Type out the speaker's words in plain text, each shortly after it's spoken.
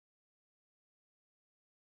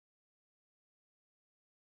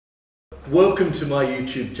welcome to my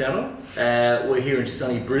YouTube channel. We're here in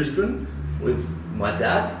sunny Brisbane with my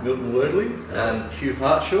dad, Milton Wordley, and Hugh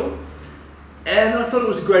Hartshaw. And I thought it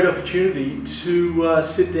was a great opportunity to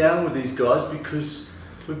sit down with these guys because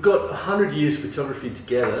we've got 100 years photography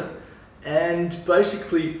together. And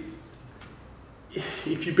basically,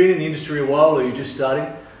 if you've been in the industry a while or you're just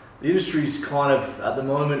starting, the industry's kind of, at the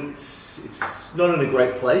moment, it's not in a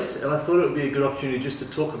great place. And I thought it would be a good opportunity just to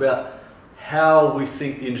talk about how we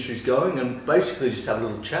think the industry's going and basically just have a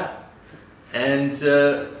little chat. And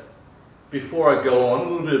before I go on, a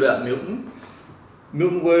little bit about Milton.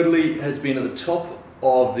 Milton Wordley has been at the top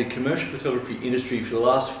of the commercial photography industry for the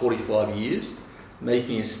last 45 years,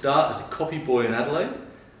 making a start as a copy boy in Adelaide,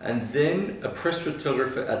 and then a press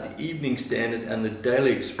photographer at the Evening Standard and the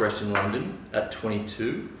Daily Express in London at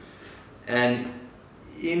 22. And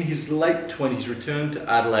in his late 20s returned to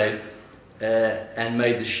Adelaide and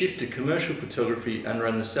made the shift to commercial photography and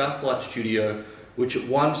ran the Southlight studio, which at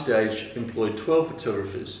one stage employed 12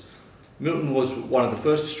 photographers. Milton was one of the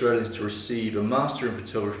first Australians to receive a Master in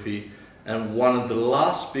Photography, and one of the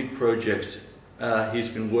last big projects he's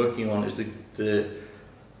been working on is the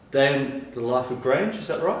Day in the Life of Grange, is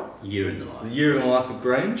that right? Year in the Life. The Year in the Life of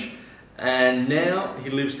Grange. And now he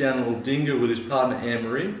lives down in Aldinga with his partner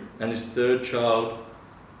Anne-Marie and his third child,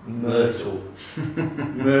 Myrtle.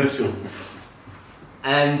 Myrtle.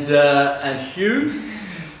 And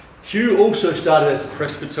Hugh also started as a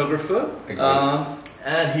press photographer.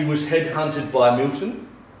 And he was headhunted by Milton.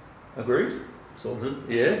 Agreed? Sort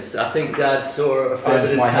of. Yes, I think Dad saw a fair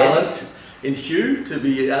bit of talent in Hugh to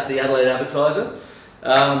be at the Adelaide Advertiser.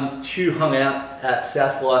 Hugh hung out at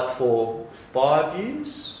Southlight for 5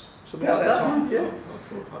 years, something like that. Time, yeah,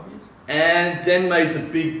 4 or 5 years. And then made the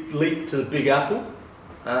big leap to the Big Apple,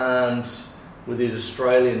 and with his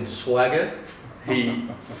Australian swagger, he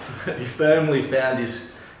firmly found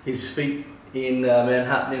his feet in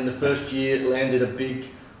Manhattan. In the first year, landed a big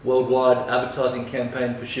worldwide advertising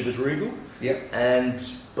campaign for Chivas Regal. Yep. And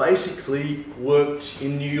basically worked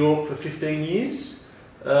in New York for 15 years.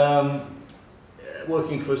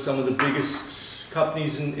 Working for some of the biggest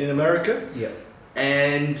companies in America. Yep.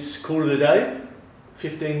 And called it a day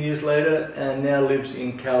 15 years later, and now lives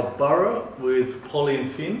in Cowborough with Polly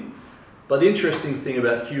and Finn. But the interesting thing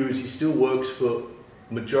about Hugh is he still works for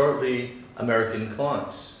majority American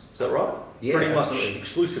clients. Is that right? Yeah, pretty absolutely. much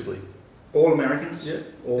exclusively. All Americans. Yeah.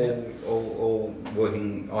 All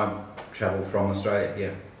working. I travel from Australia.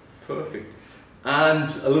 Yeah. Perfect. And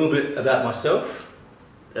a little bit about myself.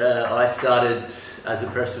 I started as a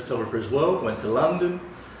press photographer as well, went to London,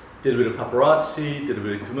 did a bit of paparazzi, did a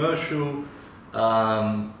bit of commercial,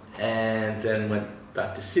 and then went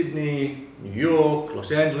back to Sydney, New York,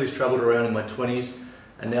 Los Angeles, travelled around in my 20s,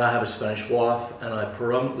 and now I have a Spanish wife and I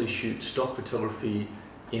predominantly shoot stock photography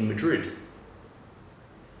in Madrid.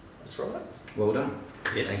 That's right. Well done.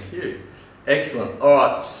 Yeah, thank you. Excellent.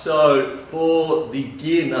 Alright, so for the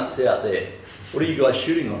gear nuts out there, what are you guys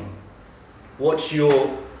shooting on? What's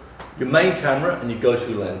your main camera and your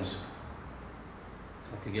go-to lens?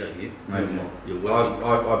 I could go here. You're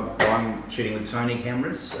welcome. I'm shooting with Sony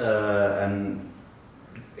cameras and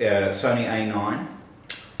Sony A9,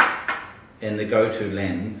 and the go-to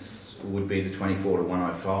lens would be the 24 to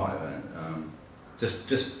 105.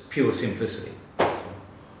 Just pure simplicity.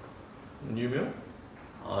 And you, Mil?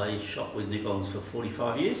 I shot with Nikons for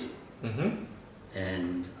 45 years,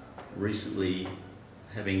 and recently,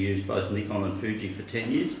 having used both Nikon and Fuji for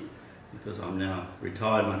 10 years, because I'm now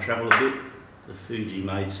retired and I travel a bit, the Fuji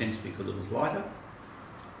made sense because it was lighter,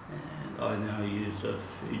 and I now use a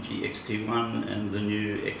Fuji X-T1 and the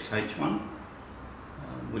new XH1,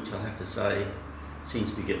 which I have to say seems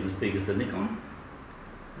to be getting as big as the Nikon.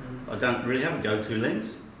 And I don't really have a go-to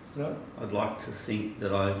lens. No. I'd like to think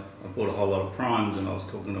that I bought a whole lot of primes, and I was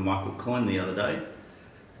talking to Michael Coyne the other day,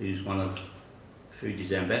 who's one of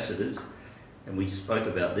Fuji's ambassadors, and we spoke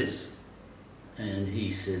about this, and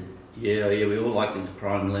he said, yeah, we all like these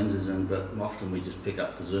prime lenses, but often we just pick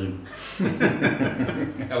up the zoom.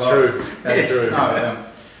 That's true. That's true. No,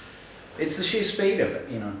 it's the sheer speed of it,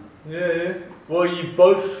 you know. Yeah. Well, you've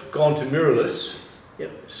both gone to mirrorless.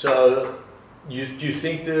 Yep. So, do you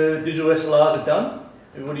think the digital SLRs are done?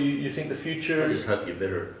 What do you think the future? I just hope you're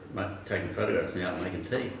better at taking photographs now and making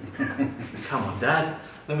tea. Come on, Dad.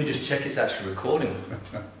 Let me just check it's actually recording.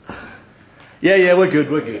 Yeah, we're good.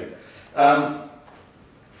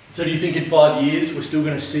 So do you think in 5 years we're still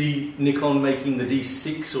going to see Nikon making the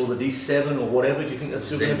D6 or the D7 or whatever? Do you think that's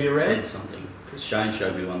still going to be around? Something. Because Shane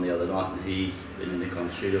showed me one the other night, and he's been a Nikon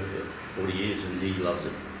shooter for 40 years and he loves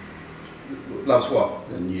it. Loves what?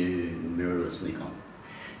 The new mirrorless Nikon.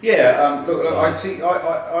 Yeah, look, I see.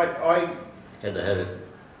 Had they had it,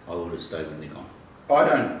 I would have stayed with Nikon. I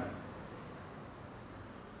don't.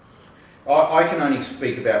 I can only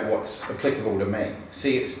speak about what's applicable to me.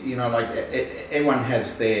 See, it's, you know, like everyone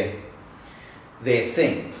has their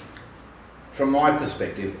thing. From my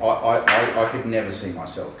perspective, I could never see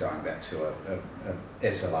myself going back to a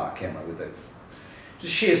SLR camera with the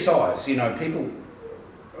sheer size. You know,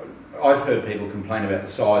 I've heard people complain about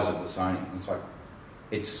the size of the Sony. It's like,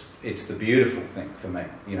 it's the beautiful thing for me.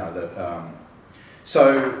 You know,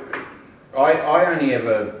 so I only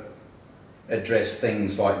ever address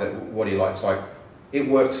things like that. What do you like? It's like, it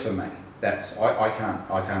works for me. That's I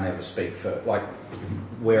can't ever speak for like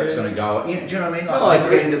where it's going to go. You know, do you know what I mean? Like, I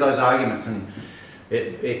get into those arguments, and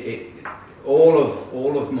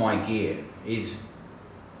all of my gear is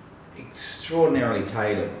extraordinarily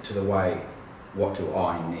tailored to the way what do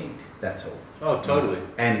I need. That's all. Oh, totally.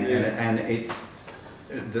 And it's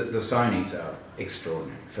the Sonys are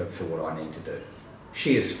extraordinary for what I need to do.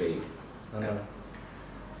 Sheer speed.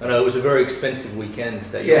 I know it was a very expensive weekend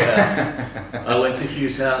at your house. I went to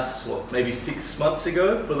Hugh's house, maybe 6 months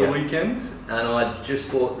ago for the weekend, and I just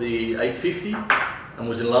bought the 850 and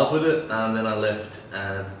was in love with it, and then I left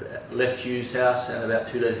Hugh's house, and about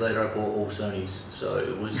 2 days later I bought all Sonys. So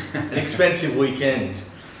it was an expensive weekend.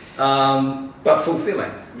 But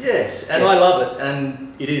fulfilling. Yes, and I love it,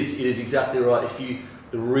 and it is exactly right.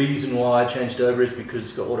 The reason why I changed over is because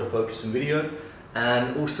it's got autofocus and video,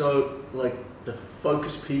 and also like the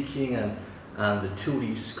focus peaking and the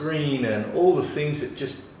tilty screen and all the things that it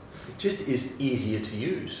just is easier to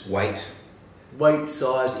use. Weight,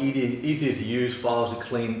 size, easier to use, files are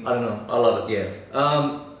clean. I don't know, I love it.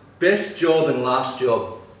 Yeah. Best job and last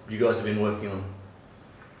job you guys have been working on?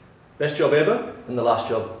 Best job ever and the last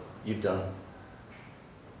job you've done?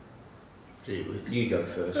 Gee, you go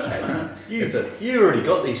first. You already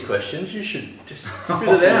got these questions, you should just spit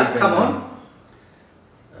it out, come on.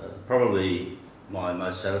 Probably my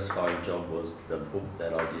most satisfying job was the book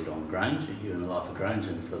that I did on Grange, A Year in the Life of Grange,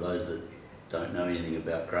 and for those that don't know anything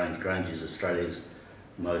about Grange, Grange is Australia's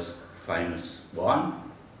most famous wine.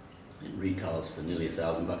 It retails for nearly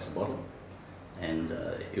 $1,000 a bottle, and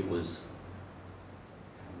it was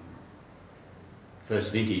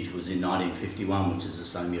first vintage was in 1951, which is the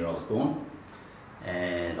same year I was born,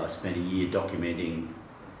 and I spent a year documenting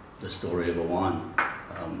the story of a wine.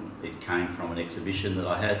 It came from an exhibition that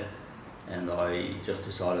I had, and I just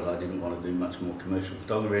decided I didn't want to do much more commercial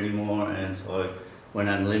photography anymore, and so I went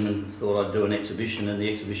out on a limb and thought I'd do an exhibition, and the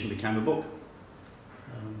exhibition became a book.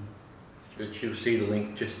 Which you'll see the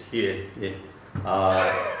link just here. Yeah.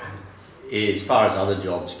 As far as other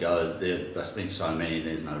jobs go, there's been so many,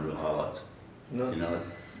 there's no real highlights. No. You know,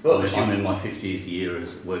 Well, I'm in my 50th year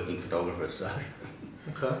as working photographer, so.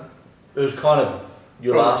 Okay. It was kind of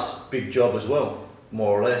your last big job as well,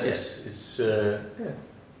 more or less. Yes. It's yeah,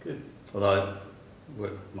 good. Although I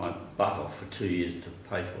worked my butt off for 2 years to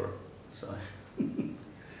pay for it, so.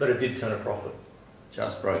 But it did turn a profit.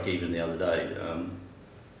 Just broke even the other day.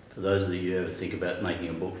 For those of you who ever think about making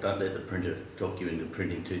a book, don't let the printer talk you into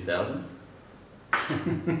printing 2,000.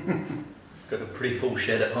 Got a pretty full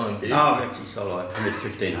shed at home, do you? No, I've actually sold, I printed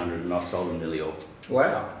 1,500 and I've sold them nearly all.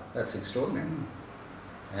 Wow, that's extraordinary.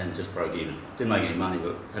 And just broke even. Didn't make any money,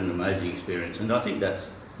 but had an amazing experience. And I think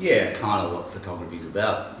that's Yeah. kind of what photography is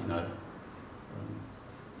about, you know.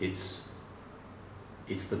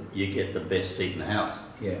 You get the best seat in the house.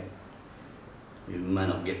 Yeah. You may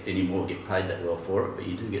not get paid that well for it, but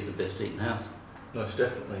you do get the best seat in the house. Most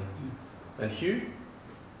definitely. And Hugh?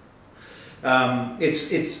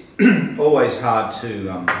 It's always hard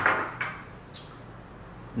to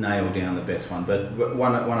nail down the best one, but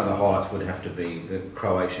one of the highlights would have to be the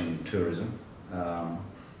Croatian tourism,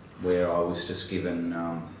 where I was just given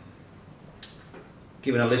a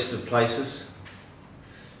list of places,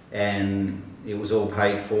 and it was all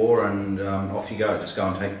paid for, and off you go. Just go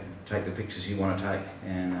and take the pictures you want to take,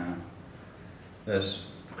 and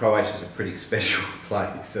Croatia's a pretty special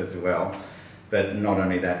place as well. But not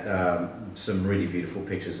only that, some really beautiful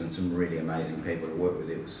pictures and some really amazing people to work with.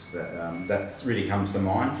 It was that really comes to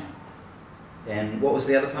mind. And what was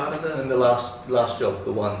the other part of it? And the last job,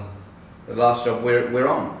 the one. The last job we're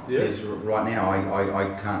on Yeah. is right now. I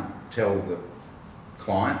can't tell the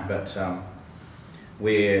client, but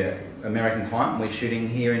we're American client. And we're shooting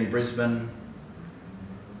here in Brisbane,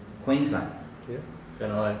 Queensland. Yeah.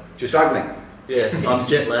 And I just Struggling. Yeah, I'm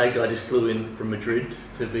jet lagged. I just flew in from Madrid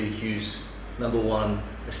to be Hugh's #1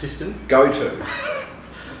 assistant. Go to.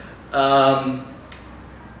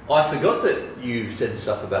 I forgot that you said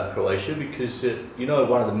stuff about Croatia because you know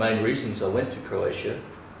one of the main reasons I went to Croatia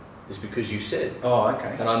is because you said. Oh,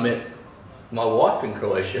 okay. And I met my wife in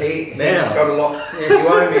Croatia. He now. got a lot. Yes, you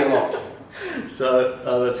owe me a lot. So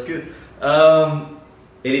that's good.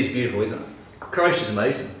 It is beautiful, isn't it? Croatia's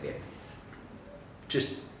amazing. Yeah.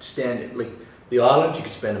 Just stand like the island. You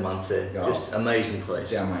could spend a month there. Oh. Just amazing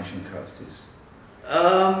place. Dalmatian coast is.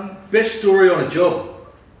 Best story on a job.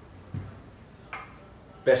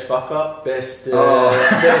 Best fuck up. Best. Oh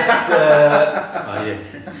yeah.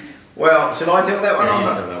 Well, should I tell that one? Yeah, you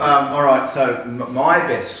tell that one. All right. So my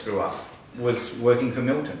best screw up was working for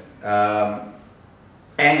Milton.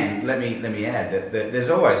 And let me add that there's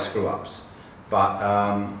always screw ups, but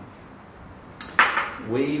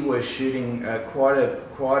we were shooting quite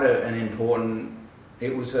an important.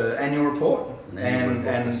 It was an annual report, and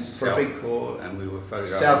for a big court, and we were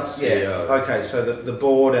photographing South. the CEO. Yeah. Okay. So the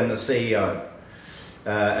board and the CEO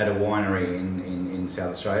at a winery in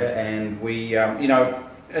South Australia, and we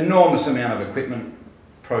enormous amount of equipment,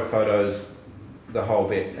 pro photos, the whole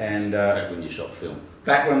bit, and. Back when you shot film.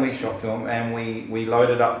 Back when we shot film, and we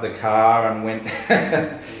loaded up the car and went.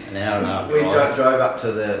 An hour and a half. We drove up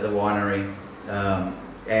to the winery,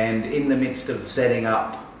 and in the midst of setting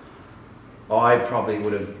up, I probably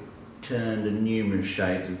would have turned numerous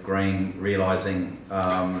shades of green, realising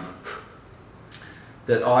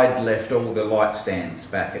that I'd left all the light stands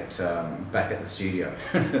back at the studio.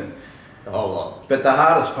 The whole lot. But the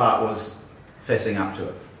hardest part was fessing up to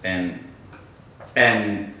it,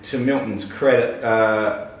 and to Milton's credit,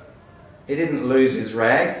 he didn't lose his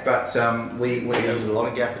rag, but we There was a lot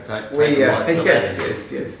of gaffer tape.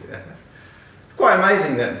 yes. Quite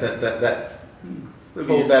amazing that we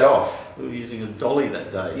pulled that off. We were using a dolly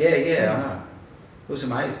that day. Yeah, I know. It was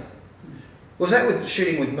amazing. Was that with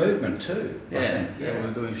shooting with movement too? I think? Yeah. We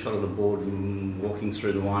were doing a shot of the board and walking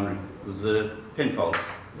through the winery. It was the Penfolds,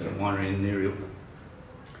 the winery in Rioja.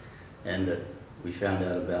 And we found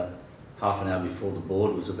out about half an hour before the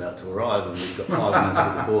board was about to arrive, and we've got 5 minutes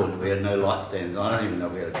with the board. We had no light stands. I don't even know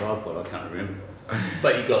if we had a tripod. I can't remember.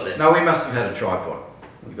 But you got there. No, we must have had a tripod.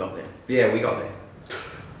 We got there. Yeah, we got there.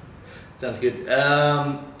 Sounds good.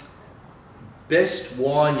 Best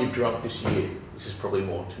wine you've drunk this year? This is probably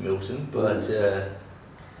more to Milton, but the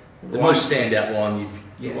most standout wine you've...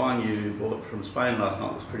 The wine you bought from Spain last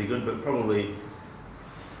night was pretty good, but probably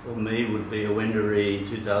for me would be a Wendouree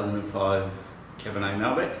 2005 Cabernet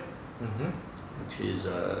Malbec, which is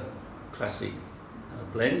a classic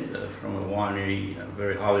blend from a winery, a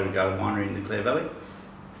very highly regarded winery in the Clare Valley.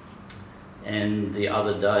 And the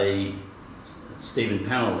other day, Stephen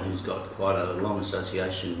Pannell, who's got quite a long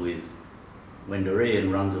association with Wendouree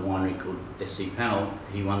and runs a winery called SC Pannell,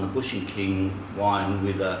 he won the Bushing King wine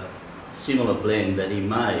with a similar blend that he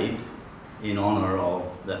made in honour of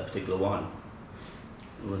that particular wine.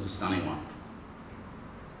 It was a stunning one.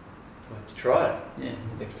 I'll have to try it. Yeah.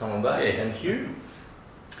 Next time I'm back. Yeah. And Hugh?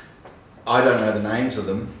 I don't know the names of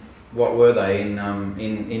them. What were they in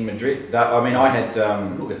Madrid? I mean, I had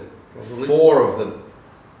Muga, probably. 4 of the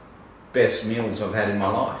best meals I've had in my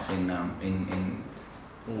life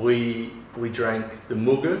We drank the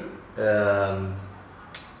Muga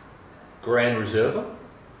Gran Reserva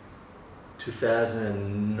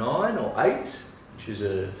 2009 or 8, which is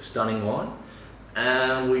a stunning wine,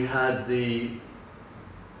 and we had the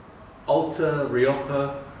Alta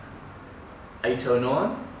Rioja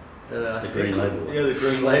 809. The green label one. Yeah, the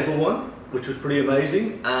green label one, which was pretty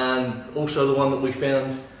amazing, and also the one that we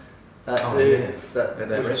found at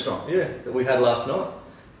that restaurant. Yeah, that we had last night,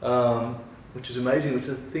 which is amazing, which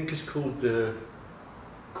I think is called the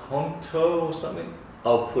Conto or something.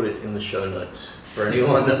 I'll put it in the show notes for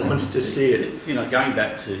anyone that wants to see it. You know, going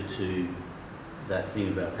back to that thing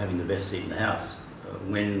about having the best seat in the house,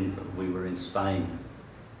 when we were in Spain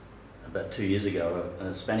about 2 years ago,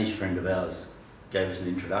 a Spanish friend of ours gave us an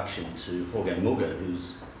introduction to Jorge Muga,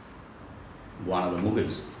 who's one of the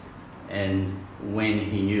Mugas. And when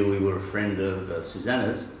he knew we were a friend of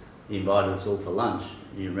Susanna's, he invited us all for lunch.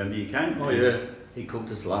 You remember you came? Oh yeah. He cooked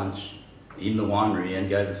us lunch in the winery and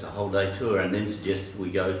gave us a whole day tour, and then suggested we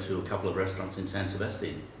go to a couple of restaurants in San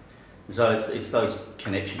Sebastian. And so it's those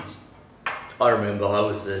connections. I remember I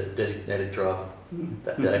was the designated driver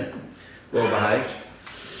that day. Well behaved.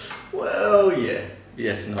 Well, yeah.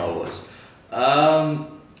 Yes, and I was.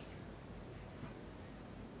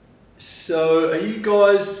 So are you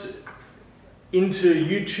guys into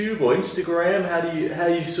YouTube or Instagram? How are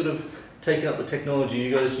you sort of taking up the technology? Are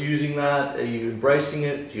you guys using that? Are you embracing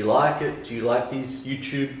it? Do you like it? Do you like these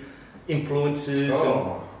YouTube influences?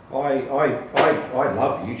 Oh, I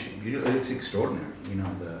love YouTube. It's extraordinary. You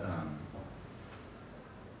know,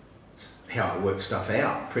 how I work stuff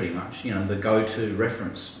out, pretty much. You know, the go-to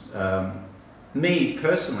reference. Me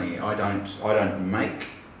personally, I don't make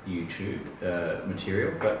YouTube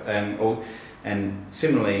material, but and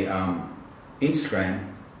similarly Instagram.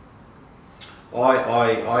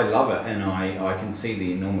 I love it, and I can see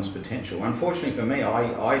the enormous potential. Unfortunately for me,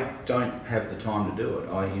 I don't have the time to do it.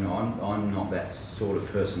 I'm not that sort of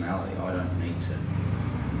personality. I don't need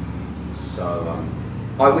to. So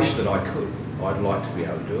I wish that I could. I'd like to be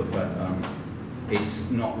able to do it, but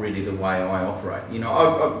it's not really the way I operate. You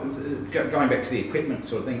know, going back to the equipment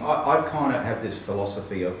sort of thing, I kind of have this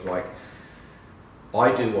philosophy of like,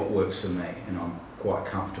 I do what works for me, and I'm quite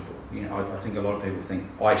comfortable. You know, I think a lot of people think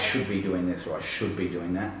I should be doing this or I should be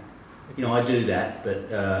doing that. You know, I do that,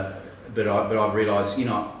 but I've realised, you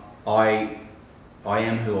know, I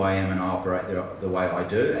am who I am, and I operate the way I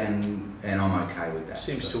do, and I'm okay with that.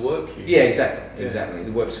 Seems to work here. Yeah, exactly, exactly.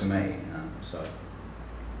 It works for me. So.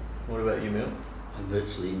 What about you, Mil? I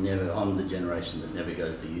virtually never. I'm the generation that never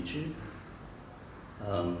goes to YouTube.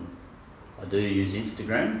 I do use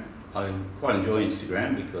Instagram. I quite enjoy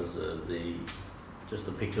Instagram because of just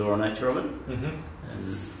the pictorial nature of it. Mm-hmm.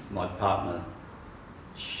 And my partner,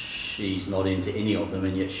 she's not into any of them,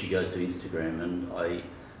 and yet she goes to Instagram, and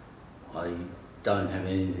I don't have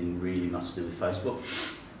anything really much to do with Facebook.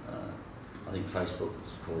 I think Facebook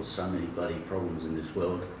has caused so many bloody problems in this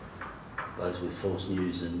world, both with false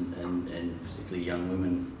news and particularly young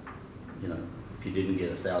women. You know, if you didn't get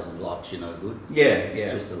 1,000 likes, you're no good. Yeah,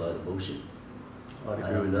 it's just a load of bullshit. I'd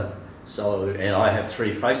agree with that. So, and I have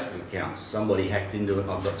 3 Facebook accounts. Somebody hacked into it.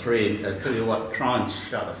 I've got 3. I tell you what, try and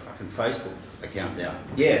shut a fucking Facebook account down.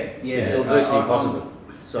 Yeah. It's all virtually impossible.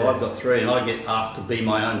 So I've got 3, and I get asked to be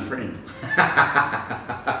my own friend.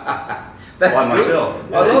 That's by myself.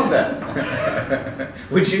 Good. I love that.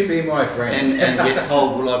 Would you be my friend? And get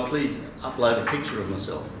told, will I please upload a picture of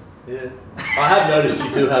myself? Yeah. I have noticed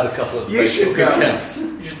you do have a couple of Facebook accounts.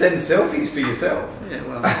 You should send selfies to yourself. Yeah,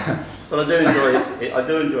 well, but I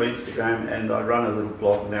do enjoy Instagram, and I run a little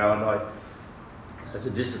blog now, and I, as a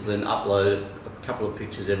discipline, upload a couple of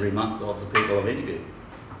pictures every month of the people I've interviewed,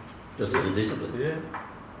 just as a discipline. Yeah.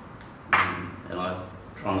 And I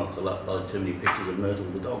try not to upload too many pictures of Myrtle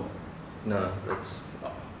the dog. No,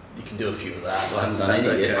 you can do a few of that. I haven't done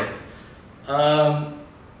any yet.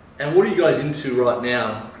 And what are you guys into right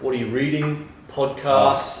now? What are you reading?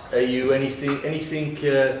 Podcasts? Are you anything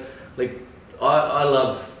like? I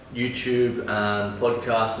love YouTube and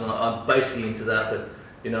podcasts, and I'm basically into that. But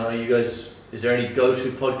you know, are you guys? Is there any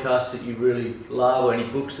go-to podcasts that you really love, or any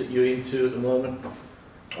books that you're into at the moment?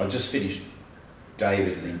 I just finished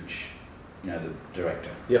David Lynch. You know, the director.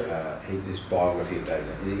 Yep. His biography of David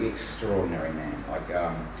Lynch, an extraordinary man. Like,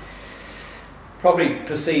 probably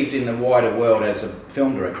perceived in the wider world as a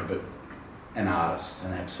film director, but an artist,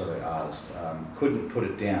 an absolute artist. Couldn't put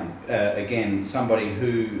it down. Again, somebody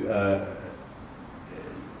who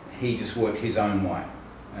he just worked his own way,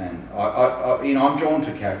 and I you know, I'm drawn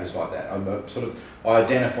to characters like that. I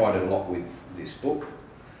identified it a lot with this book,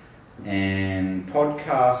 and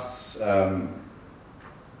podcasts.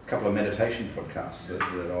 A couple of meditation podcasts that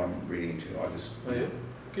I'm really into. Oh yeah,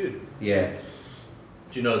 good. Yeah.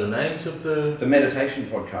 Do you know the names of the meditation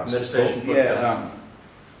podcasts? Meditation podcasts. Yeah.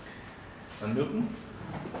 And Milton?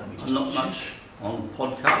 I'm not much on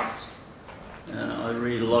podcasts. I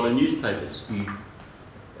read a lot of newspapers.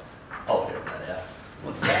 I'll edit that out.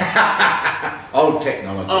 What's that? Old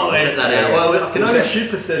technology. I'll edit that out. Well, I can only shoot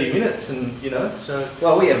for 30 minutes, and you know, so.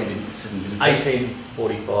 Well, we haven't been.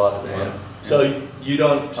 18:45 at the moment. Yeah. So you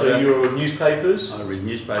don't. So you're newspapers. I read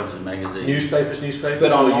newspapers and magazines. Newspapers.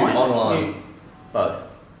 But online. Online. Both.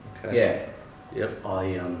 Okay. Yeah. Yep.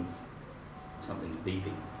 Something's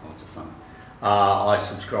beeping. Lots of fun. I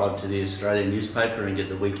subscribe to the Australian newspaper and get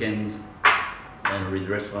the weekend, and I read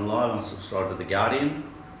the rest online. I subscribe to the Guardian,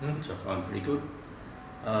 which I find pretty good.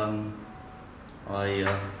 I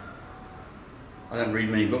don't read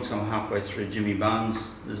many books. I'm halfway through Jimmy Barnes'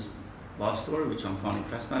 life story, which I'm finding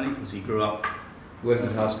fascinating because he grew up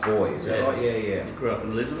working class boy. Is that right? Yeah. He grew up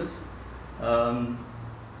in Elizabeth. And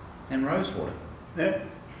Rosewater. Yeah,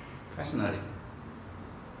 fascinating.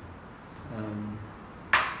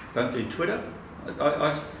 Don't do Twitter.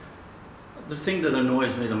 The thing that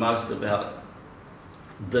annoys me the most about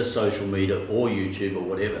the social media or YouTube or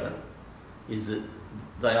whatever is that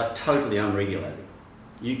they are totally unregulated.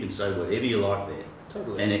 You can say whatever you like there,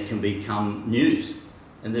 Totally. and it can become news,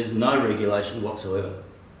 and there's no regulation whatsoever,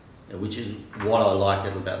 which is what I like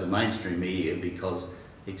about the mainstream media, because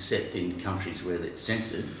except in countries where it's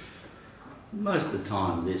censored, most of the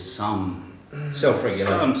time there's some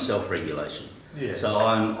self-regulation. Yeah. So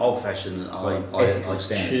I'm old-fashioned. I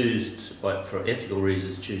choose, for ethical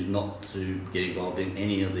reasons, choose not to get involved in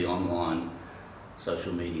any of the online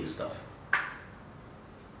social media stuff.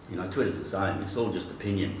 You know, Twitter's the same. It's all just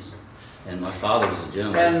opinions. And my father was a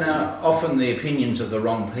journalist. And often the opinions of the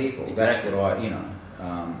wrong people. Exactly. That's what I, you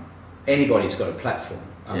know, anybody's got a platform,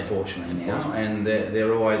 unfortunately, now, and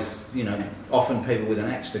they're always, you know, often people with an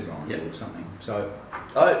axe to grind or something. So,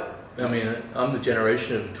 I mean, I'm the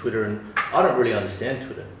generation of Twitter, and I don't really understand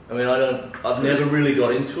Twitter. I mean, I've never really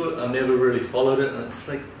got into it. I've never really followed it, and it's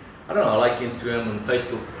like, I don't know. I like Instagram and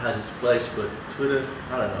Facebook has its place, but Twitter,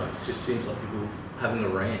 I don't know. It just seems like people having a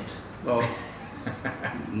rant. Well,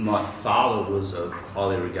 my father was a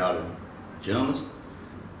highly regarded journalist,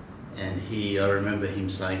 and I remember him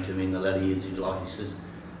saying to me in the latter years of his life,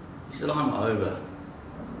 he said, I'm over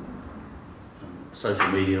social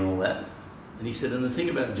media and all that. And he said, and the thing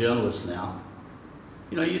about journalists now,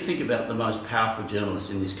 you know, you think about the most powerful journalists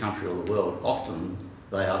in this country or the world, often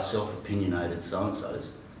they are self-opinionated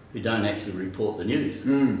so-and-sos who don't actually report the news.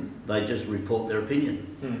 They just report their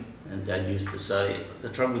opinion. And Dad used to say, the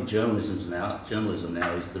trouble with journalism now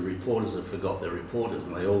is the reporters have forgot their reporters,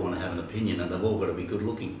 and they all want to have an opinion, and they've all got to be good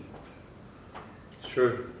looking.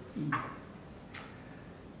 True.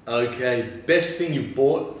 Okay, best thing you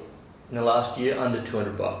bought in the last year under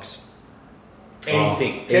 $200?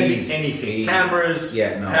 Anything. Can be anything. Easy. Cameras,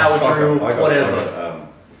 power drill, whatever.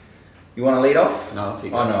 You want to lead off? No, if you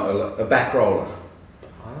go. No, a Backroller.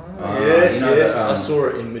 Yes, you know, yes. I saw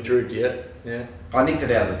it in Madrid, yeah. I nicked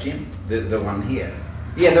it out of the gym, the one here.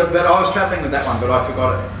 Yeah, but I was travelling with that one, but I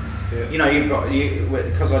forgot it. Yeah. You know,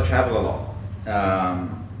 because I travel a lot.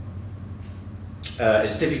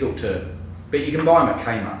 It's difficult to, but you can buy them at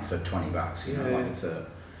Kmart for $20. You know, like it's a,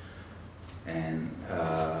 and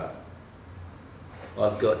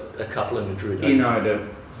I've got a couple in Madrid. You know,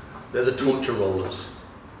 they're the torture rollers.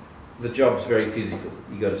 The job's very physical.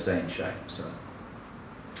 You got to stay in shape. So,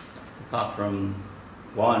 apart from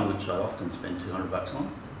wine, which I often spend $200 on,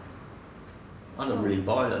 I don't really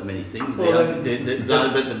buy that many things. But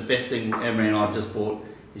the best thing Emily and I just bought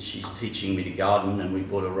is she's teaching me to garden, and we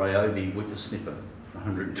bought a Ryobi with a Snipper for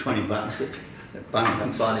 $120 at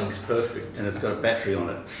Bunnings. Bunnings, perfect. And it's got a battery on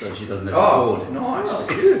it, so she doesn't have a cord. Nice. Oh,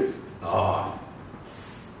 good.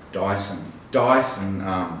 Dyson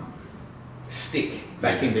stick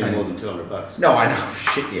vacuum cleaner. More than $200. No, I know.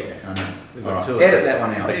 Shit, yeah, I know. We've got two. Edit that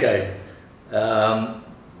one out. Okay.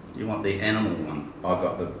 You want the animal one? I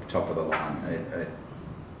got the top of the line.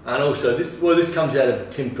 And also, this comes out of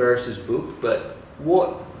Tim Ferriss's book. But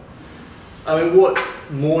what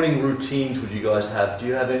morning routines would you guys have? Do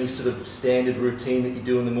you have any sort of standard routine that you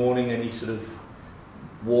do in the morning? Any sort of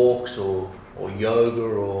walks or yoga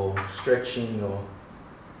or stretching or?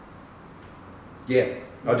 Yeah,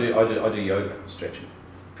 I do yoga, stretching,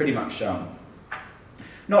 pretty much.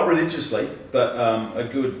 Not religiously, but a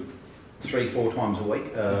good 3-4 times a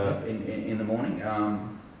week in the morning.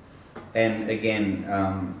 And again,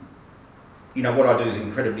 you know, what I do is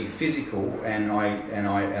incredibly physical, and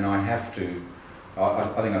I have to.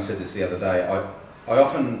 I think I said this the other day. I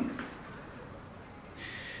often.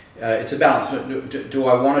 It's a balance. Do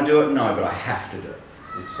I want to do it? No, but I have to do it.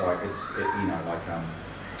 It's like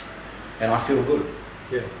and I feel good.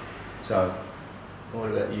 Yeah. So,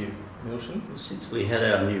 what about you, Milton? Since we had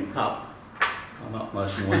our new pup, I'm up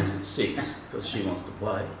most mornings at 6 because she wants to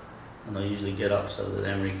play, and I usually get up so that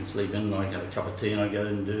Amory can sleep in, and I have a cup of tea and I go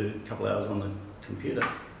and do a couple of hours on the computer.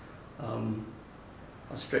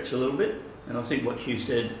 I stretch a little bit, and I think what Hugh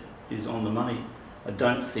said is on the money. I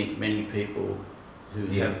don't think many people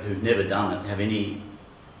who've never done it have any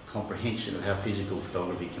comprehension of how physical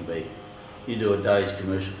photography can be. You do a day's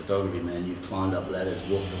commercial photography, man, you've climbed up ladders,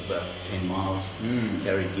 walked about 10 miles,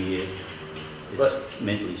 carried gear. It's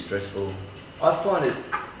mentally stressful. I find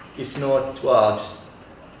it's not,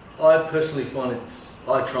 I personally find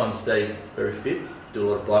I try and stay very fit, do a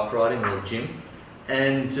lot of bike riding or gym,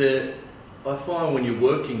 and I find when you're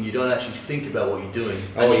working, you don't actually think about what you're doing,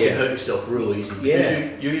 and you can hurt yourself real easy.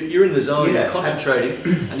 Because you're in the zone, you're concentrating,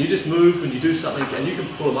 and you just move and you do something, and you can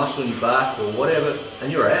pull a muscle in your back or whatever,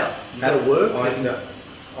 and you're out. You've got to work.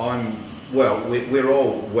 We're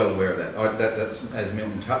all well aware of that. That's as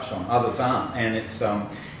Milton touched on. Others aren't, and it's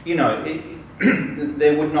you know,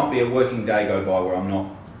 there would not be a working day go by where I'm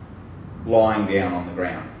not lying down on the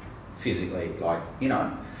ground physically, like, you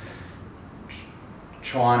know,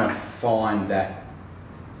 trying to find that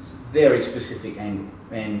very specific angle,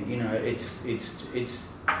 and you know, it's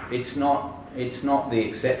not the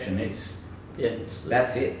exception.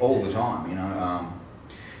 That's it all the time. You know,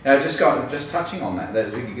 now just touching on that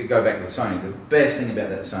we could go back to the Sony. The best thing about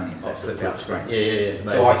that Sony is that flip out screen. Yeah.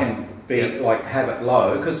 So I can have it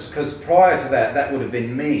low, because prior to that would have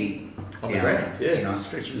been me on the ground. You know,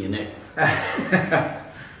 stretching your neck. Yeah.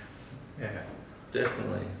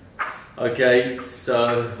 Definitely. Okay,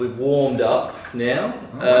 so we've warmed up now.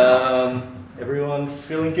 Everyone's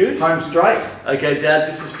feeling good? Home straight. Okay, Dad,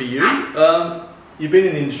 this is for you. You've been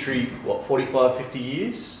in the industry, what, 45, 50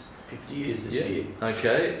 years? 50 years this year.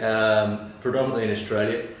 Okay, predominantly in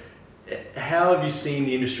Australia. How have you seen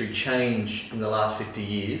the industry change in the last 50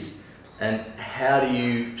 years, and how do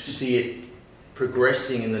you see it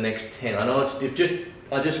progressing in the next 10? I know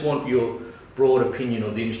I just want your broad opinion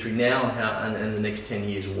of the industry now and how, and the next 10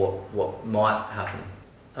 years, what might happen.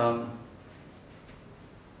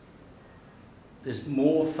 There's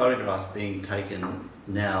more photographs being taken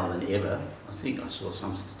now than ever. I think I saw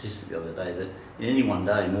some statistic the other day that in any one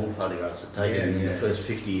day more photographs are taken in the first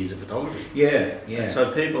 50 years of photography. Yeah, yeah. And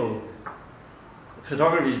so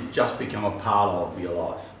photography has just become a part of your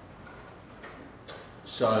life.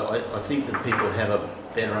 So I think that people have a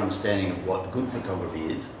better understanding of what good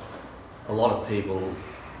photography is. A lot of people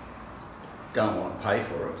don't want to pay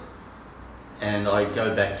for it. And I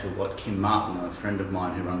go back to what Kim Martin, a friend of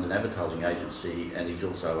mine who runs an advertising agency, and he's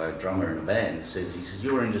also a drummer in a band, says, he says,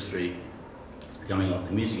 your industry is becoming like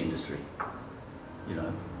the music industry. You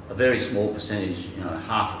know, a very small percentage, you know,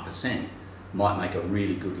 0.5% might make a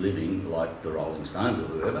really good living, like the Rolling Stones or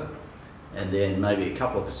whoever, and then maybe a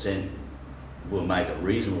couple of percent will make a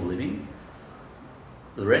reasonable living.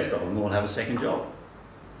 The rest of them will have a second job.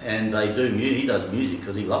 And they do he does music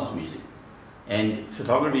because he loves music. And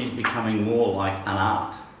photography is becoming more like an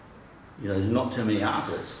art. You know, there's not too many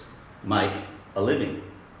artists make a living.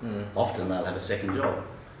 Often they'll have a second job.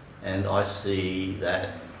 And I see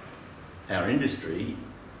that our industry,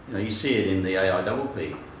 you know, you see it in the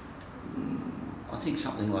AIPP. I think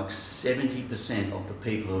something like 70% of the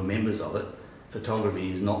people who are members of it,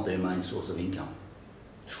 photography is not their main source of income.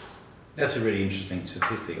 That's a really interesting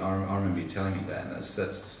statistic. I remember you telling me that.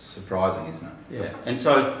 That's surprising, isn't it? Yeah. And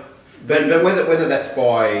so, but whether that's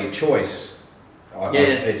by choice,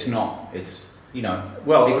 it's not. It's, you know,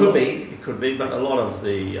 well, it could be, but a lot of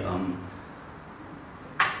the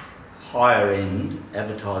higher end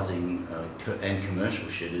advertising and commercial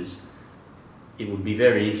shooters, it would be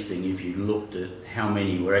very interesting if you looked at how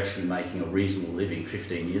many were actually making a reasonable living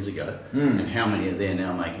 15 years ago, and how many are there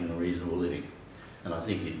now making a reasonable living. And I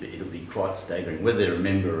think it'll be quite staggering. Whether they're a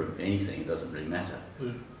member of anything, it doesn't really matter.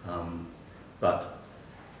 But,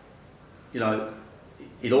 you know,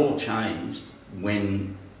 it all changed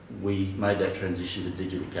when we made that transition to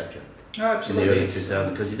digital capture. Oh, absolutely. In the early 2000s,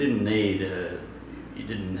 because you didn't need, you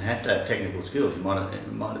didn't have to have technical skills. You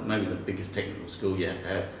maybe the biggest technical skill you had to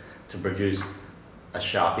have to produce a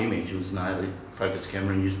sharp image was know how to focus the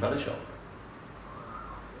camera and use Photoshop.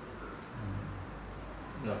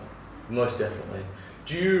 No, most definitely.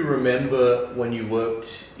 Do you remember when you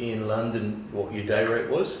worked in London what your day rate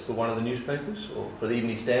was for one of the newspapers, or for the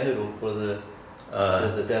Evening Standard, or for the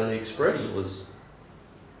Daily Express? It was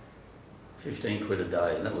 15 quid a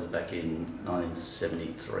day, and that was back in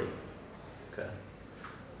 1973. Okay.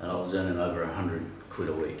 And I was earning over 100 quid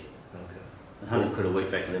a week. Okay. 100 quid a week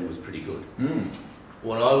back then was pretty good.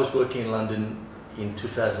 When I was working in London in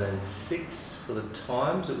 2006 for the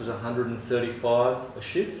Times, it was 135 a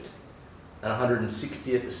shift and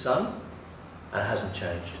 160 at the Sun, and it hasn't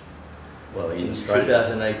changed. Well, in Australia,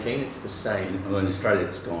 2018, it's the same. Well, in Australia,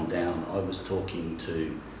 it's gone down. I was talking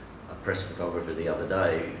to a press photographer the other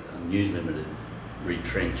day. News Limited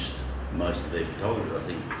retrenched most of their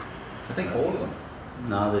photographers, I think all of them.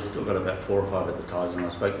 No, they've still got about 4 or 5 advertisers, and I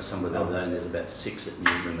spoke to somebody the other day, and there's about 6 at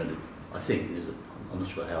News Limited. I think, I'm not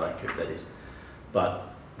sure how accurate that is,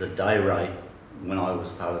 but the day rate, when I was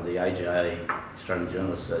part of the AJA, Australian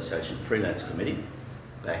Journalists Association Freelance Committee,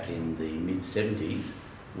 back in the mid-70s,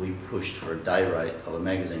 we pushed for a day rate of a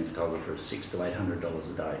magazine photographer of $600 to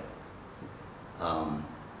 $800 a day.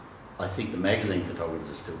 I think the magazine photographers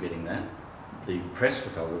are still getting that. The press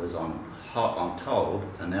photographers, I'm told,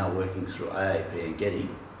 are now working through AAP and Getty,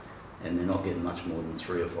 and they're not getting much more than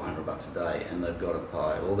 $300 or $400 a day, and they've got to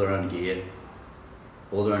pay all their own gear,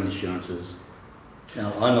 all their own insurances.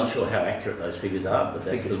 Now, I'm not sure how accurate those figures are, but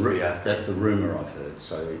that's the rumour I've heard.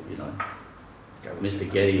 So, you know, Mr.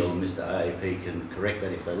 Getty or Mr. AAP can correct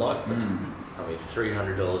that if they like. But I mean,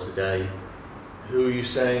 $300 a day. Who are you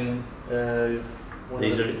saying?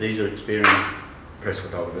 These are experienced press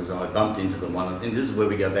photographers. I bumped into them and this is where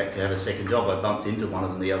we go back to have a second job. I bumped into one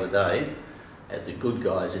of them the other day at the Good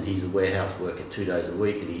Guys, and he's a warehouse worker 2 days a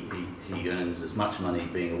week, and he earns as much money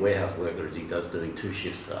being a warehouse worker as he does doing 2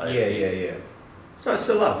 shifts a day. Yeah. So it's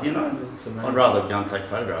a love, you know. I'd rather go and take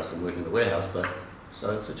photographs than work in the warehouse, but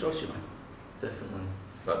so it's a choice you make. Definitely.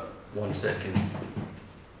 But 1 second.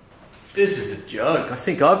 This is a joke. I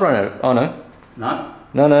think I've run out. Oh no. No?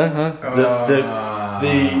 No.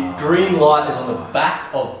 The green light is on the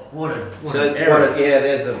back of what an error.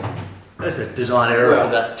 There's a design error for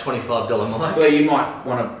that $25 mic. Well, you might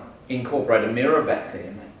want to incorporate a mirror back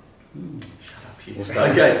there, mate. Shut up, Hugh.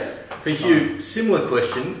 Okay, for Hugh, similar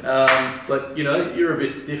question, but you know, you're a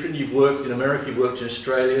bit different. You've worked in America, you've worked in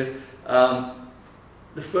Australia.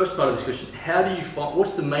 The first part of this question, how do you find,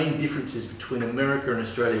 what's the main differences between America and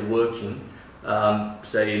Australia working,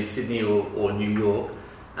 say in Sydney or New York?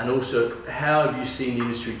 And also, how have you seen the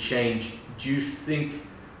industry change? Do you think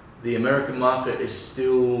the American market is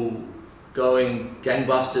still going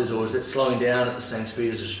gangbusters, or is it slowing down at the same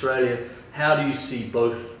speed as Australia? How do you see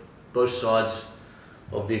both sides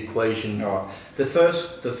of the equation? All right. The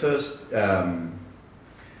first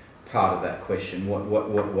part of that question,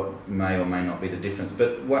 what may or may not be the difference,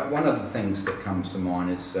 but one of the things that comes to mind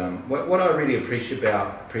is what I really appreciate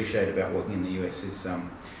about working in the US is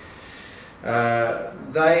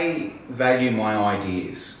they value my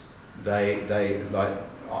ideas. They like,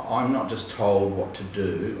 I'm not just told what to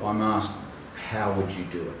do, I'm asked, how would you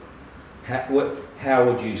do it? How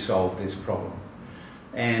would you solve this problem?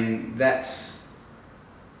 And that's,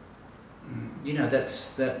 you know,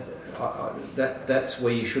 that's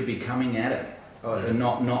where you should be coming at it,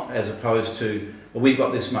 not as opposed to, well, we've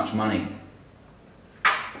got this much money,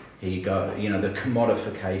 here you go. You know, the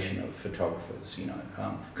commodification of photographers. You know,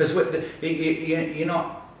 because you're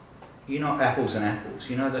not apples and apples.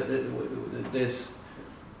 You know that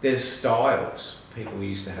there's styles. People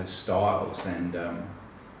used to have styles, and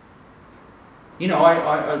you know,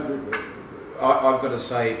 I've got to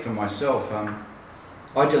say for myself,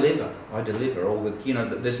 I deliver all the, you know,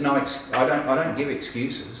 there's no, I don't give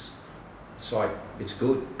excuses. It's like, it's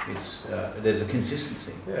good, it's, there's a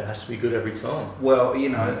consistency. Yeah, it has to be good every time. Well, you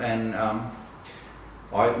know, and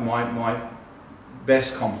my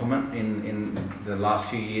best compliment in the last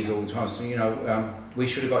few years all the time is, you know, we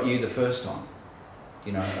should have got you the first time.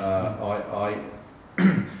 You know,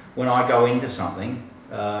 when I go into something,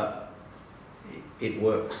 it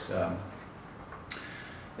works.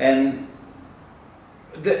 And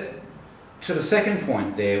to the second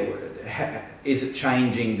point there, is it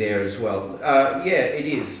changing there as well? Yeah, it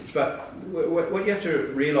is. But what you have to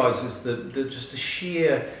realise is just the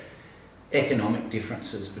sheer economic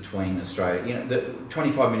differences between Australia. You know, the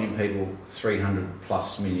 25 million people, 300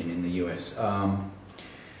 plus million in the US.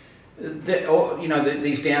 You know,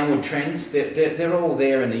 these downward trends, they're all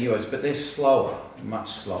there in the US, but they're slower, much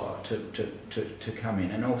slower to come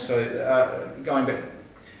in. And also, going back,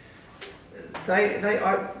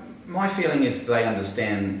 my feeling is they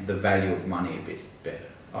understand the value of money a bit better.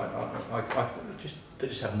 They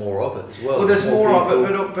just have more of it as well. Well, there's more of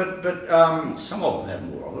it, but some of them have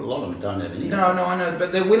more of it. A lot of them don't have any. No, I know,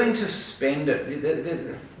 but they're willing to spend it.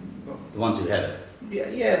 The ones who have it.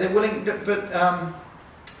 Yeah, they're willing, but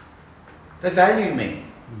they value me.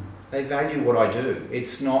 They value what I do.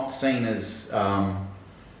 It's not seen as,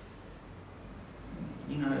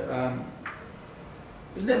 you know.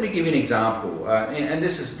 Let me give you an example, and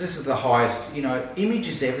this is the highest. You know, image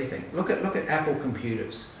is everything. Look at Apple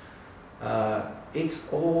computers.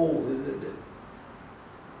 It's all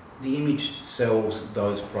the image sells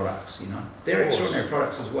those products. You know, they're extraordinary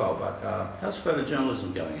products as well. But how's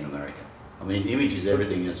photojournalism going in America? I mean, image is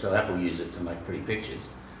everything, and so Apple use it to make pretty pictures.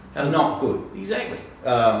 Not good. Exactly.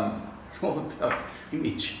 It's all about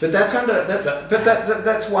image. But that's under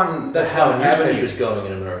that's one. That's how one avenue is going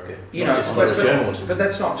in America. You know, but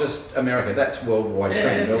that's not just America. That's worldwide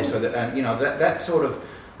trend. Yeah. Also, and you know that sort of.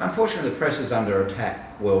 Unfortunately, the press is under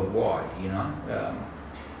attack worldwide. You know,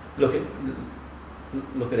 look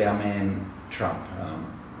at our man Trump.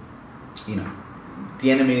 You know,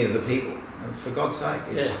 the enemy of the people. For God's sake,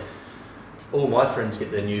 it's. All my friends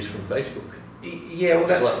get their news from Facebook. Yeah, well,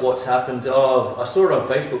 that's like what's happened. Oh, I saw it on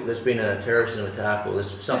Facebook. There's been a terrorism attack, or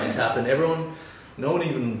something's happened. No one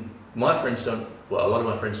even. My friends don't. Well, a lot of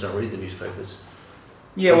my friends don't read the newspapers.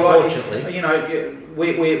 Yeah, well, unfortunately, you know,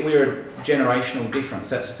 we're a generational difference.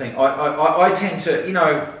 That's the thing. I tend to, you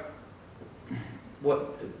know,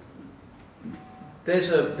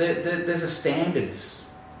 there's a standards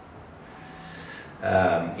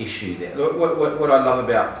issue there. What I love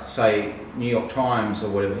about, say, New York Times or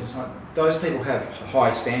whatever, it's like those people have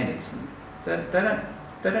high standards. They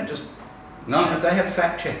don't just. No. You know, they have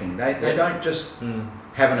fact checking. They don't just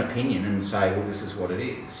have an opinion and say, well, this is what it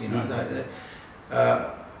is. You know,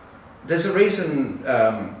 there's a reason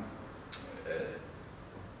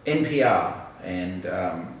NPR and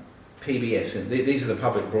PBS, and these are the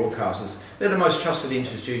public broadcasters. They're the most trusted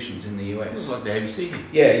institutions in the US. It's like the ABC.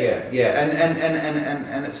 Yeah,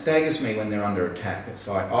 and it staggers me when they're under attack. It's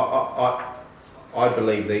like I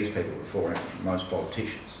believe these people before most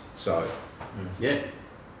politicians. So yeah.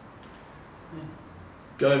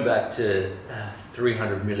 Going back to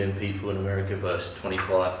 300 million people in America versus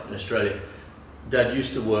 25 in Australia. Dad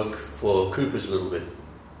used to work for Cooper's a little bit.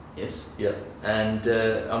 Yes. Yeah, and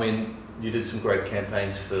I mean, you did some great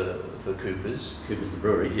campaigns for Cooper's. Cooper's the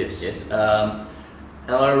brewery. Yes. Yes. And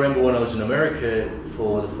I remember when I was in America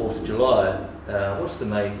for the 4th of July. What's the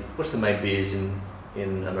main beers in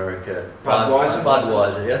America? Budweiser.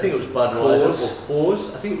 Budweiser. Yeah, I think it was Budweiser Coors. or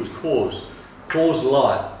Coors. I think it was Coors. Coors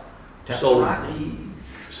Light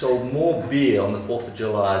sold more beer on the 4th of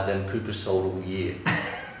July than Cooper sold all year.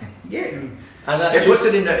 Yeah. And that's It puts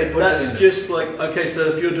it into. that's just like, okay,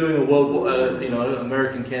 so if you're doing a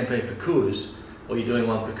American campaign for Coors, or you're doing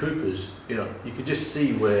one for Cooper's, you could just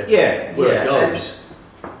see where it goes.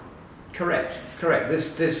 Correct.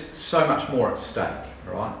 There's so much more at stake,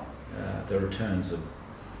 right? The returns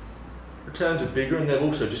Returns are bigger, and they've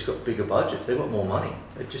also just got bigger budgets. They've got more money.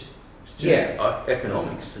 It's just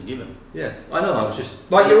economics. It's a given. Yeah, I know. I was just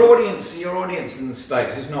like your audience in the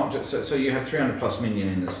States is not just so you have 300 plus million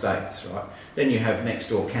in the States, right? Then you have next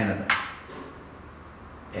door Canada,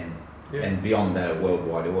 and beyond that a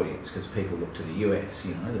worldwide audience because people look to the US.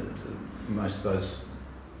 Most of those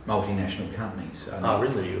multinational companies are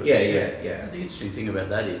in the US. Yeah. The interesting thing about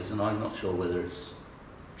that is, and I'm not sure whether it's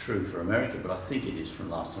true for America, but I think it is from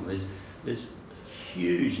last time. There's a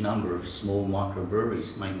huge number of small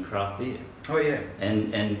microbreweries making craft beer. Oh yeah.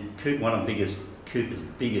 And one of Cooper's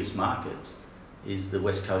biggest markets is the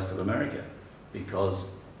west coast of America because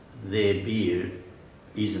their beer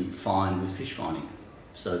isn't fined with fish fining.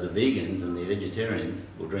 So the vegans and the vegetarians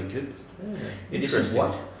will drink Cooper's. Yeah. It isn't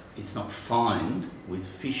what? It's not fined with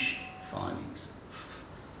fish finings.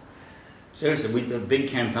 Seriously, with the big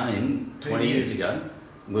campaign 20 years ago,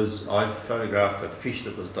 I photographed a fish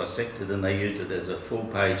that was dissected and they used it as a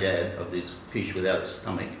full-page ad of this fish without its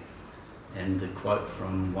stomach. And the quote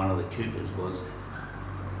from one of the Coopers was,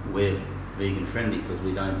 "We're vegan friendly because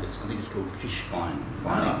we don't." I think it's called fish fining.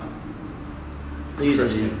 These are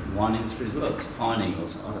in the wine industry as well. It's fining or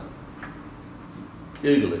something.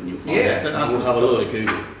 Google it and you'll find out. Don't ask we'll us have a to look.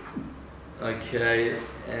 Google. Okay,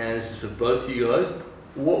 and this is for both of you guys.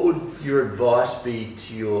 What would your advice be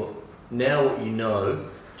to now what you know,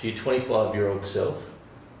 to your 25-year-old self,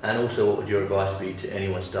 and also what would your advice be to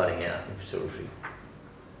anyone starting out in photography?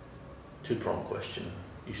 Two-pronged question.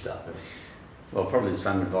 You start with. Well, probably the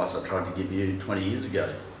same advice I tried to give you 20 years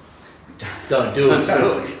ago. Don't do it. Don't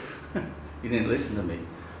do it. You didn't listen to me.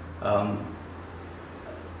 I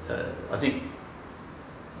think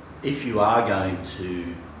if you are going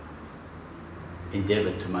to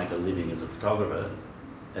endeavour to make a living as a photographer,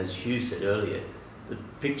 as Hugh said earlier, the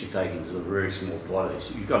picture taking is a very small part of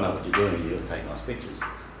this. You've got to know what you're doing. You've got to take nice pictures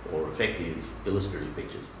or effective illustrative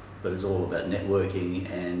pictures. But it's all about networking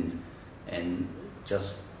and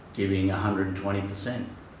just giving 120%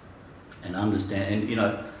 and understand.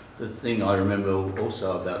 And the thing I remember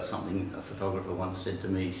also about something a photographer once said to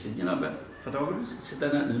me, he said, about photographers? He said they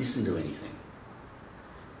don't listen to anything.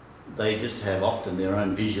 They just have often their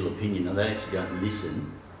own visual opinion and they actually don't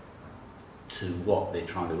listen to what they're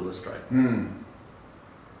trying to illustrate. Mm.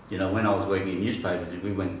 When I was working in newspapers, if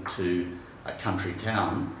we went to a country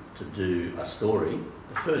town to do a story,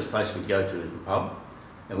 the first place we'd go to is the pub,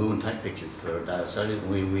 and we wouldn't take pictures for a day or so.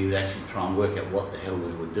 We would actually try and work out what the hell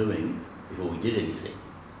we were doing before we did anything.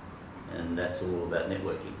 And that's all about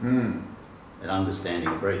networking and understanding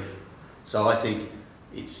a brief. So I think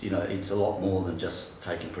it's a lot more than just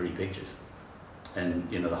taking pretty pictures. And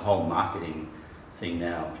the whole marketing thing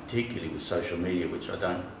now, particularly with social media, which I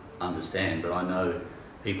don't understand, but I know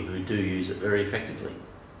people who do use it very effectively.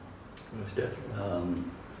 Most definitely.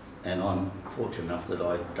 And I'm fortunate enough that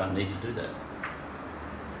I don't need to do that.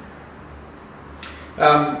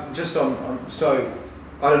 So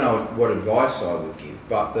I don't know what advice I would give,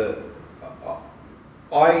 but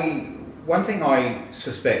one thing I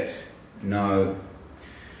suspect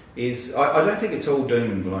is I don't think it's all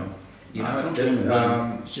doom and gloom. It's not doom and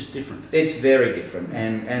gloom. It's just different. It's very different,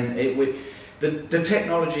 and the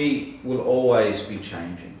technology will always be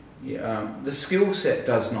changing. The skill set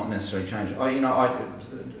does not necessarily change.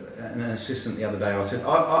 An assistant the other day, I said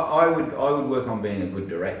I would work on being a good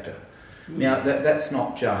director. Now that's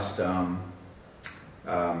not just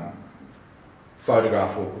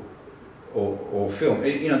photograph or film.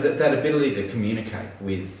 That ability to communicate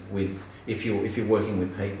with if you're working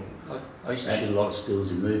with people. I used to shoot a lot of stills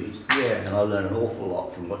in movies. Yeah. And I learned an awful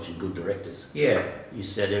lot from watching good directors. Yeah. You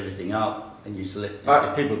set everything up and you select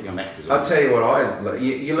the people become actors. I'll tell you what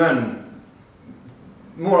you learn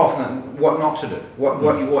more often than what not to do,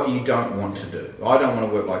 what you don't want to do. I don't want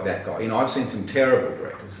to work like that guy. You know, I've seen some terrible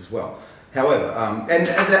directors as well. However, and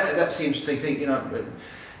that's the interesting thing. You know,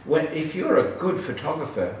 if you're a good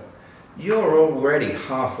photographer, you're already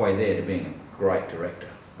halfway there to being a great director.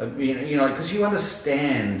 You know, because you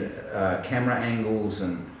understand camera angles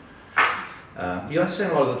and you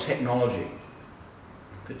understand a lot of the technology.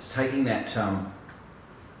 It's taking that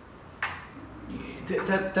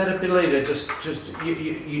that ability to just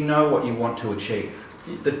you know what you want to achieve.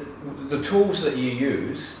 The tools that you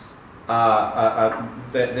use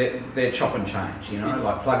they're chop and change. You know,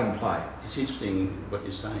 like plug and play. It's interesting what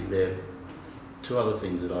you're saying there. Two other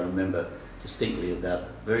things that I remember distinctly about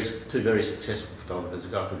two very successful photographers. A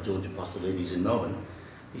guy called George Apostolides in Melbourne.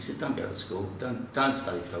 He said, "Don't go to school. Don't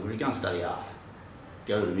study photography. Go and study art.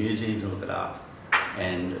 Go to the museums and look at art."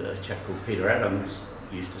 And a chap called Peter Adams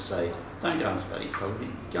used to say, "Don't go and study photography.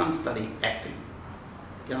 Go and study acting.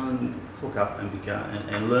 Go and hook up and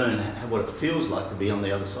learn what it feels like to be on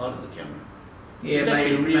the other side of the camera." Yeah,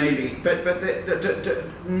 maybe, but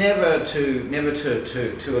never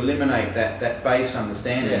to eliminate that base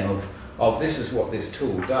understanding of this is what this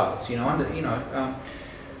tool does. You know,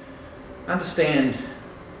 understand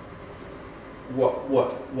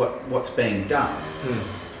what's being done.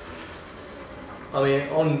 I mean,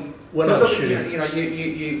 when I was shooting, you know,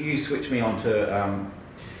 you switch me on to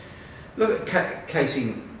look at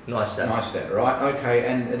Casey Neistat, right? Okay,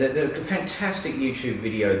 and the fantastic YouTube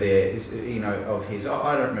video there is, you know, of his.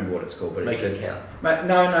 I don't remember what it's called, but Make it count.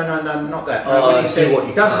 No, not that. Oh, when he said, do what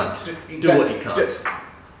you can't. Do what you can't.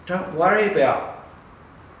 Don't worry about.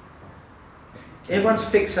 Everyone's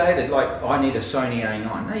fixated. Like, I need a Sony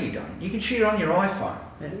A9. No, you don't. You can shoot it on your iPhone.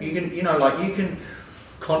 You can, you know, like you can.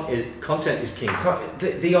 Content is king.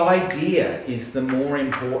 The idea is the more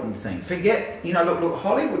important thing. Forget, you know, look,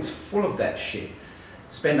 Hollywood's full of that shit.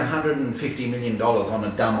 Spend $150 million on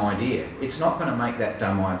a dumb idea. It's not going to make that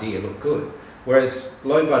dumb idea look good. Whereas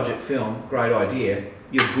low budget film, great idea,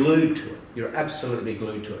 you're glued to it. You're absolutely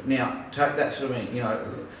glued to it. Now, take that sort of, you know,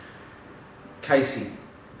 Casey,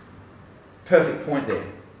 perfect point there.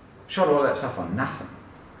 Shot all that stuff on nothing.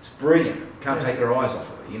 It's brilliant. Can't take your eyes off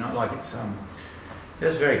of it. You know, like it's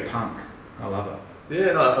very punk. I love it.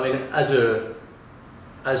 Yeah, no, I mean, as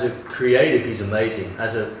a creative, he's amazing.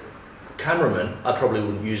 As a cameraman, I probably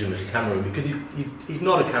wouldn't use him as a cameraman because he's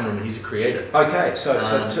not a cameraman. He's a creator. Okay, so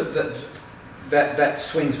that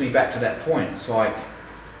swings me back to that point. It's like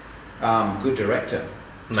good director,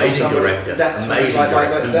 amazing director. That's amazing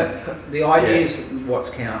director. The idea is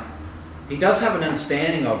what's count. He does have an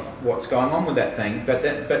understanding of what's going on with that thing, but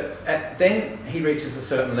then he reaches a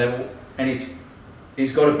certain level and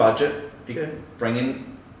he's got a budget. Bring in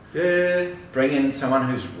someone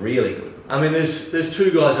who's really good. I mean, there's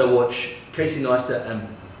two guys I watch, Casey Neistat and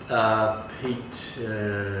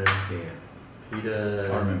Peter. I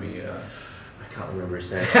remember you. I can't remember his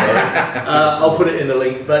name. Sorry. I'll put it in the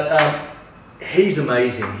link. But he's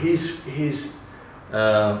amazing. He's Peter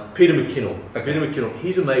Mckinnon. Okay. Peter Mckinnon.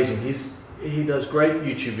 He's amazing. He does great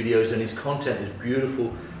YouTube videos and his content is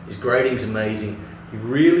beautiful. His grading's amazing. He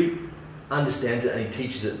really understands it and he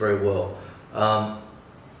teaches it very well.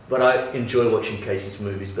 But I enjoy watching Casey's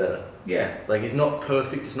movies better. Yeah. Like, it's not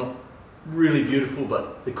perfect, it's not really beautiful,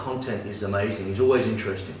 but the content is amazing. He's always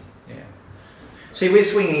interesting. Yeah. See, we're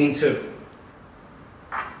swinging into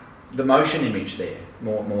the motion image there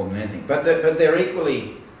more than anything, but they're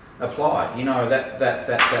equally applied. You know, that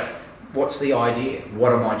what's the idea?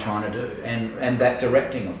 What am I trying to do? And that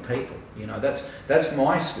directing of people. You know, that's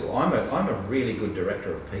my skill. I'm a really good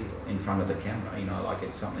director of people in front of the camera. You know, like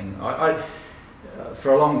it's something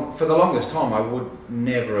for the longest time I would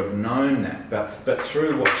never have known that, but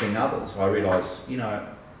through watching others I realised, you know,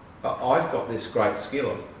 I've got this great skill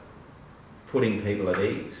of putting people at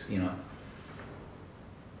ease. You know,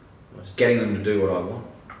 getting them to do what I want.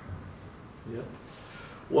 Yeah.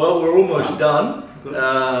 Well, we're almost done.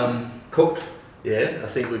 Cooked. Yeah, I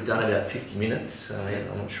think we've done about 50 minutes.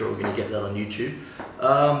 I'm not sure we're going to get that on YouTube.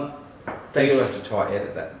 Thanks. You'll have to try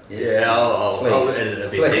edit that. Yeah, I'll edit it a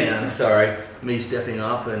bit down. Please. Sorry, me stepping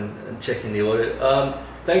up and checking the audio.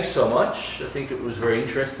 Thanks so much. I think it was very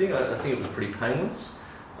interesting. I think it was pretty painless.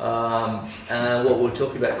 And what we're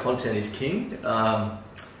talking about, content is king.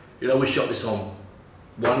 You know, we shot this on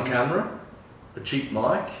one camera, a cheap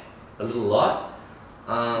mic, a little light.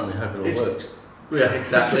 We hope it all works. Yeah,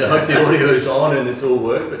 exactly. I hope the audio is on and it's all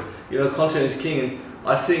worked. But you know, content is king, and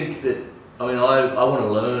I think that I mean, I want to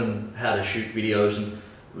learn how to shoot videos, and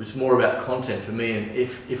it's more about content for me. And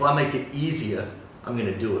if I make it easier, I'm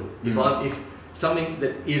going to do it. If something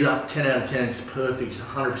that is up 10 out of 10, it's perfect, it's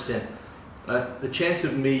 100%. The chance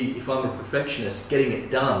of me, if I'm a perfectionist, getting it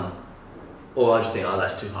done, or I just think, oh,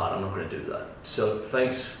 that's too hard, I'm not going to do that. So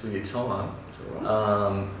thanks for your time.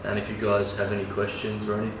 And if you guys have any questions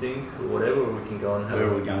or anything or whatever, we can go and have. Where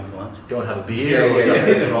are we going for lunch? Go and have a beer or something.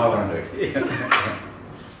 That's what I want to do.